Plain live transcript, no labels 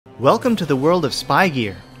Welcome to the world of spy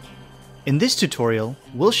gear. In this tutorial,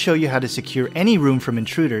 we'll show you how to secure any room from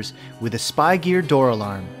intruders with a spy gear door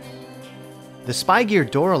alarm. The spy gear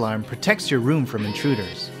door alarm protects your room from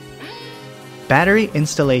intruders. Battery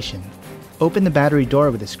installation. Open the battery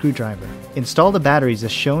door with a screwdriver. Install the batteries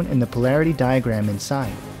as shown in the polarity diagram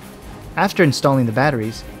inside. After installing the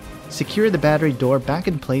batteries, secure the battery door back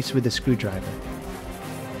in place with a screwdriver.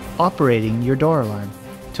 Operating your door alarm.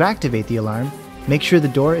 To activate the alarm, make sure the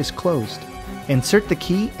door is closed. Insert the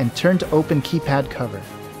key and turn to open keypad cover.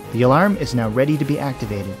 The alarm is now ready to be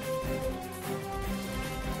activated.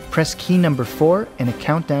 Press key number 4 and a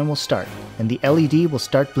countdown will start, and the LED will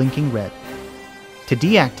start blinking red. To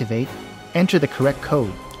deactivate, enter the correct code.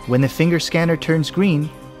 When the finger scanner turns green,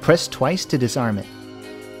 press twice to disarm it.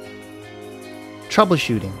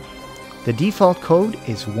 Troubleshooting. The default code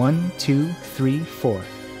is 1234.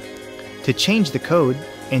 To change the code,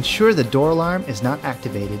 ensure the door alarm is not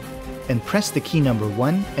activated, and press the key number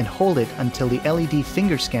 1 and hold it until the LED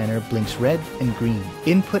finger scanner blinks red and green.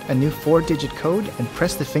 Input a new 4-digit code and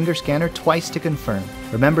press the finger scanner twice to confirm.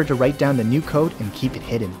 Remember to write down the new code and keep it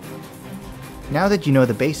hidden. Now that you know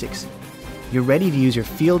the basics, you're ready to use your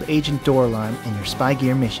field agent door alarm in your spy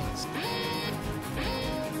gear missions.